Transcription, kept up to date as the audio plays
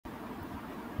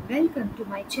Welcome to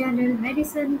my channel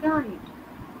Medicine Guide.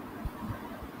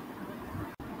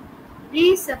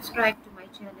 Please subscribe to my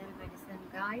channel Medicine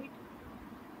Guide.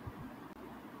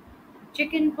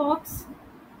 Chickenpox,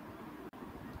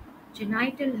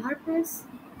 genital herpes,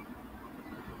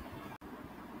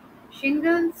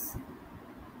 shingles.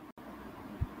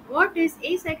 What is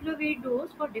acyclovir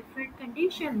dose for different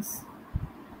conditions?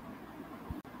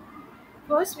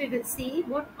 First, we will see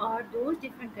what are those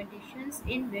different conditions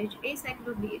in which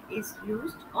acyclovir is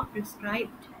used or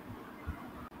prescribed.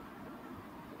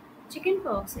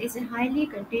 Chickenpox is a highly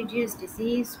contagious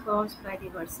disease caused by the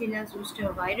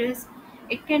varicella-zoster virus.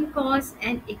 It can cause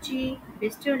an itchy,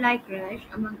 blister-like rash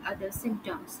among other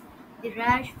symptoms. The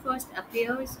rash first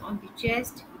appears on the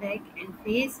chest, neck and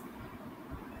face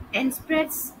and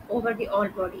spreads over the whole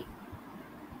body.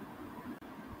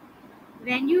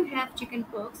 When you have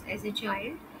chickenpox as a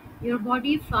child, your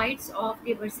body fights off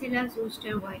the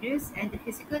varicella-zoster virus and the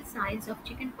physical signs of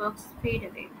chickenpox fade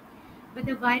away. But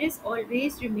the virus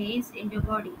always remains in your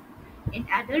body. In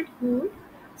adulthood,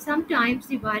 sometimes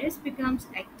the virus becomes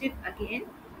active again.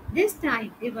 This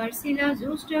time, the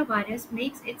varicella-zoster virus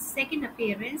makes its second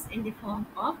appearance in the form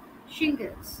of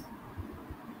shingles.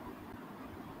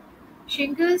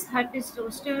 Shingles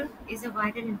herpes-zoster is a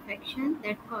viral infection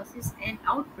that causes an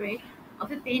outbreak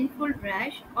of a painful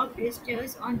rash or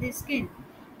blisters on the skin.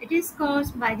 It is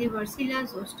caused by the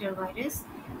varicella-zoster virus.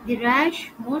 The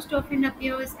rash most often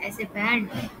appears as a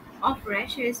band of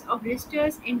rashes or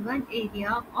blisters in one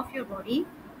area of your body.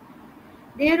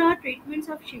 There are treatments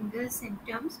of shingles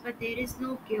symptoms, but there is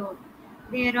no cure.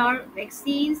 There are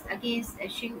vaccines against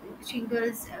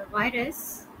shingles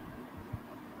virus.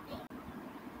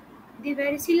 The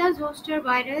varicella-zoster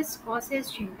virus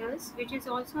causes shingles, which is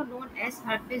also known as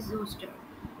herpes zoster.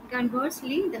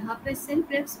 Conversely, the herpes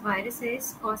simplex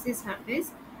viruses causes herpes.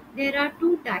 There are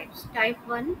two types. Type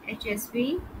 1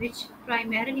 HSV, which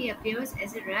primarily appears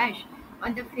as a rash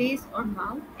on the face or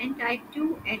mouth, and type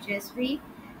 2 HSV,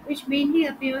 which mainly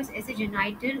appears as a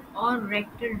genital or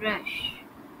rectal rash.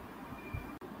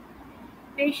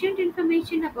 Patient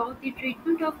information about the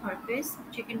treatment of herpes,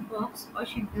 chickenpox or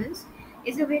shingles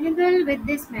is available with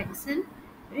this medicine.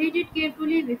 Read it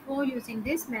carefully before using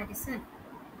this medicine.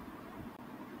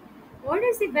 What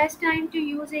is the best time to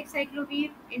use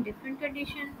acyclovir in different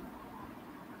conditions?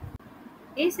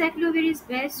 Acyclovir is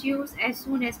best used as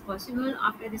soon as possible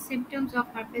after the symptoms of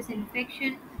herpes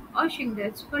infection or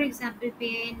shingles, for example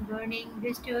pain, burning,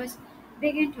 blisters,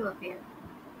 begin to appear.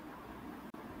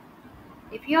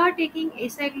 If you are taking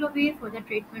acyclovir for the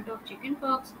treatment of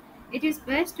chickenpox, it is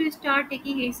best to start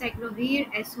taking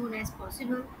acyclovir as soon as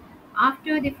possible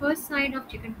after the first sign of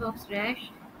chickenpox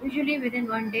rash, usually within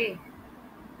 1 day.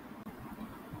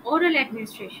 Oral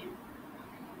administration.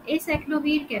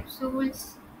 Acyclovir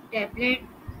capsules, tablet,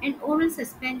 and oral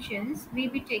suspensions may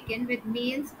be taken with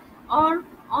meals or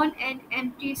on an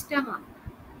empty stomach.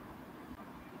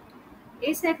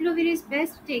 Acyclovir is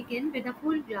best taken with a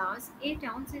full glass, 8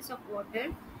 ounces of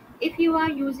water. If you are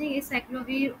using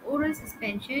acyclovir oral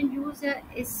suspension, use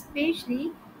a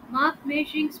specially marked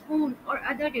measuring spoon or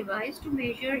other device to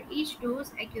measure each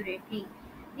dose accurately.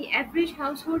 The average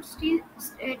household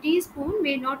teaspoon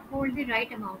may not hold the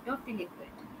right amount of the liquid.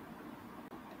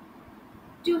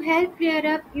 To help clear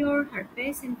up your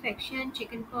herpes infection,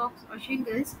 chickenpox, or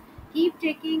shingles, keep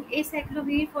taking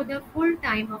acyclovir for the full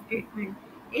time of treatment,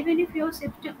 even if your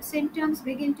symptoms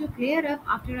begin to clear up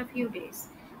after a few days.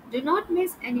 Do not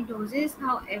miss any doses,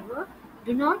 however.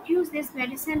 Do not use this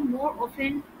medicine more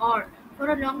often or for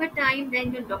a longer time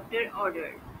than your doctor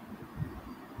ordered.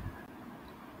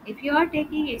 If you are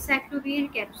taking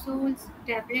acyclovir capsules,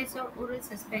 tablets, or oral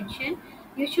suspension,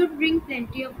 you should drink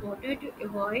plenty of water to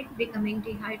avoid becoming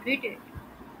dehydrated.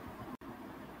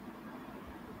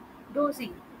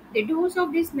 Dosing. The dose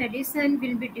of this medicine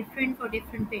will be different for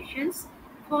different patients.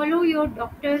 Follow your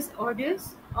doctor's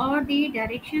orders or the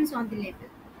directions on the label.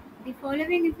 The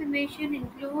following information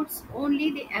includes only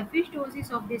the average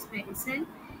doses of this medicine.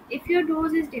 If your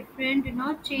dose is different, do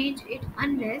not change it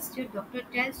unless your doctor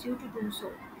tells you to do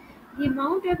so. The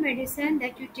amount of medicine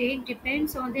that you take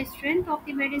depends on the strength of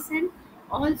the medicine,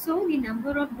 also the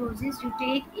number of doses you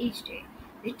take each day.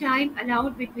 The time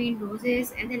allowed between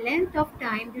doses and the length of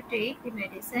time you take the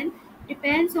medicine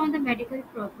depends on the medical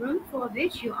problem for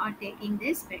which you are taking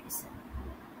this medicine.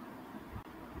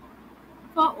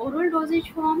 For oral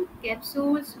dosage form,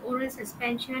 capsules, oral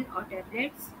suspension or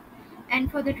tablets, and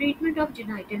for the treatment of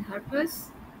genital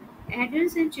herpes,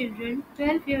 adults and children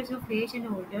 12 years of age and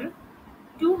older,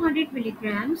 200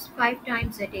 milligrams 5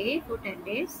 times a day for 10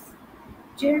 days.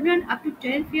 Children up to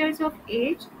 12 years of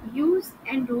age, use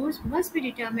and dose must be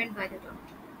determined by the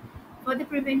doctor. For the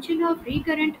prevention of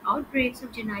recurrent outbreaks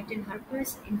of genital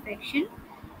herpes infection,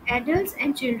 adults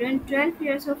and children 12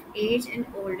 years of age and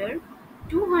older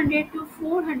 200 to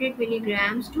 400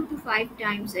 milligrams 2 to 5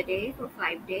 times a day for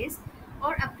 5 days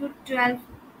or up to 12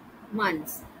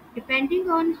 months, depending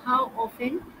on how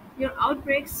often your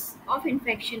outbreaks of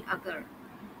infection occur.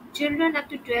 Children up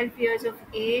to 12 years of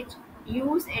age,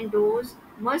 use and dose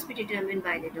must be determined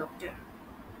by the doctor.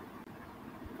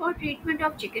 For treatment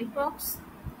of chickenpox,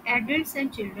 adults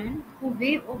and children who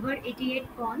weigh over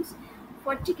 88 pounds,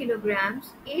 40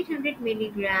 kilograms, 800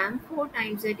 milligrams 4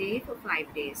 times a day for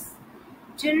 5 days.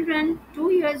 Children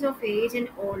 2 years of age and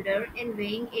older and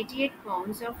weighing 88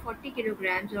 pounds or 40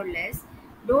 kilograms or less,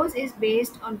 dose is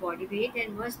based on body weight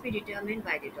and must be determined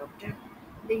by the doctor.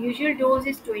 The usual dose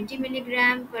is 20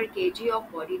 milligrams per kg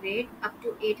of body weight up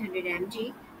to 800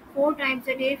 mg 4 times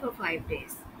a day for 5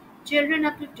 days. Children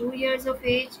up to 2 years of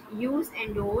age, use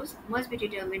and dose must be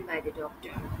determined by the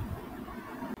doctor.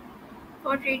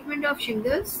 For treatment of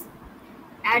shingles,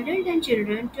 adult and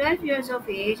children 12 years of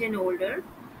age and older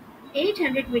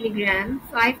 800 milligrams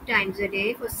 5 times a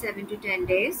day for 7 to 10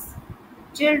 days.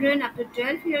 Children up to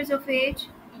 12 years of age,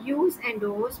 use and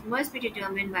dose must be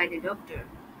determined by the doctor.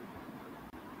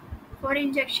 For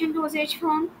injection dosage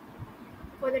form,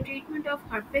 for the treatment of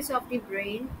herpes of the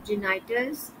brain,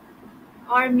 genitals,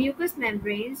 or mucous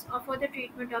membranes, or for the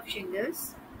treatment of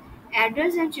shingles,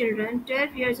 adults and children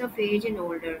 12 years of age and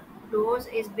older. Dose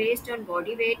is based on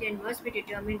body weight and must be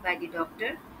determined by the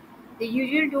doctor. The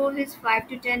usual dose is 5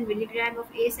 to 10 milligrams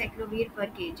of Acyclovir per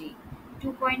kg,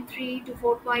 2.3 to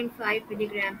 4.5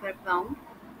 milligrams per pound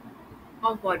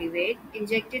of body weight,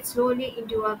 injected slowly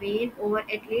into a vein over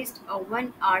at least a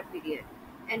 1 hour period,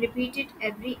 and repeated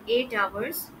every 8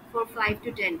 hours for 5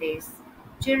 to 10 days.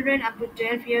 Children up to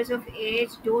 12 years of age,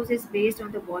 dose is based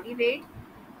on the body weight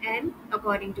and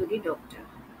according to the doctor.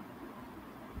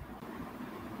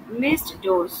 Missed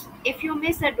dose. If you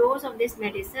miss a dose of this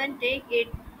medicine, take it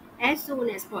as soon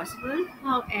as possible.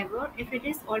 However, if it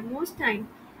is almost time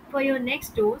for your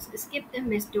next dose, skip the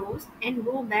missed dose and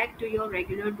go back to your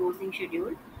regular dosing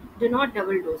schedule. Do not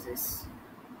double doses.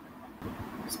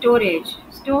 Storage.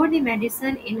 Store the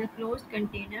medicine in a closed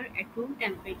container at room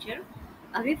temperature,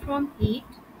 away from heat,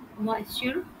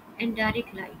 moisture, and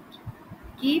direct light.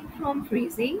 Keep from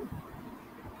freezing.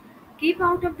 Keep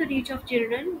out of the reach of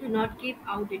children. Do not keep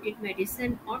outdated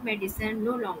medicine or medicine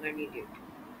no longer needed.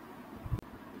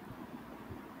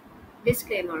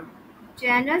 Disclaimer.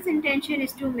 Channel's intention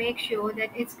is to make sure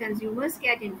that its consumers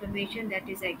get information that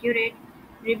is accurate,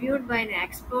 reviewed by an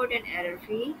expert and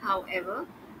error-free. However,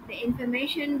 the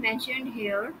information mentioned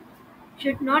here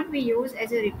should not be used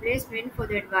as a replacement for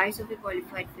the advice of a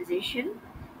qualified physician.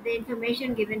 The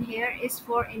information given here is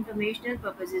for informational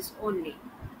purposes only.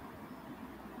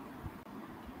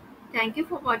 Thank you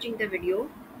for watching the video.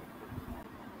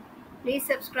 Please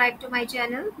subscribe to my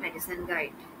channel, Medicine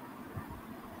Guide.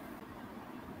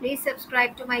 Please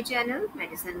subscribe to my channel,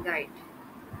 Medicine Guide.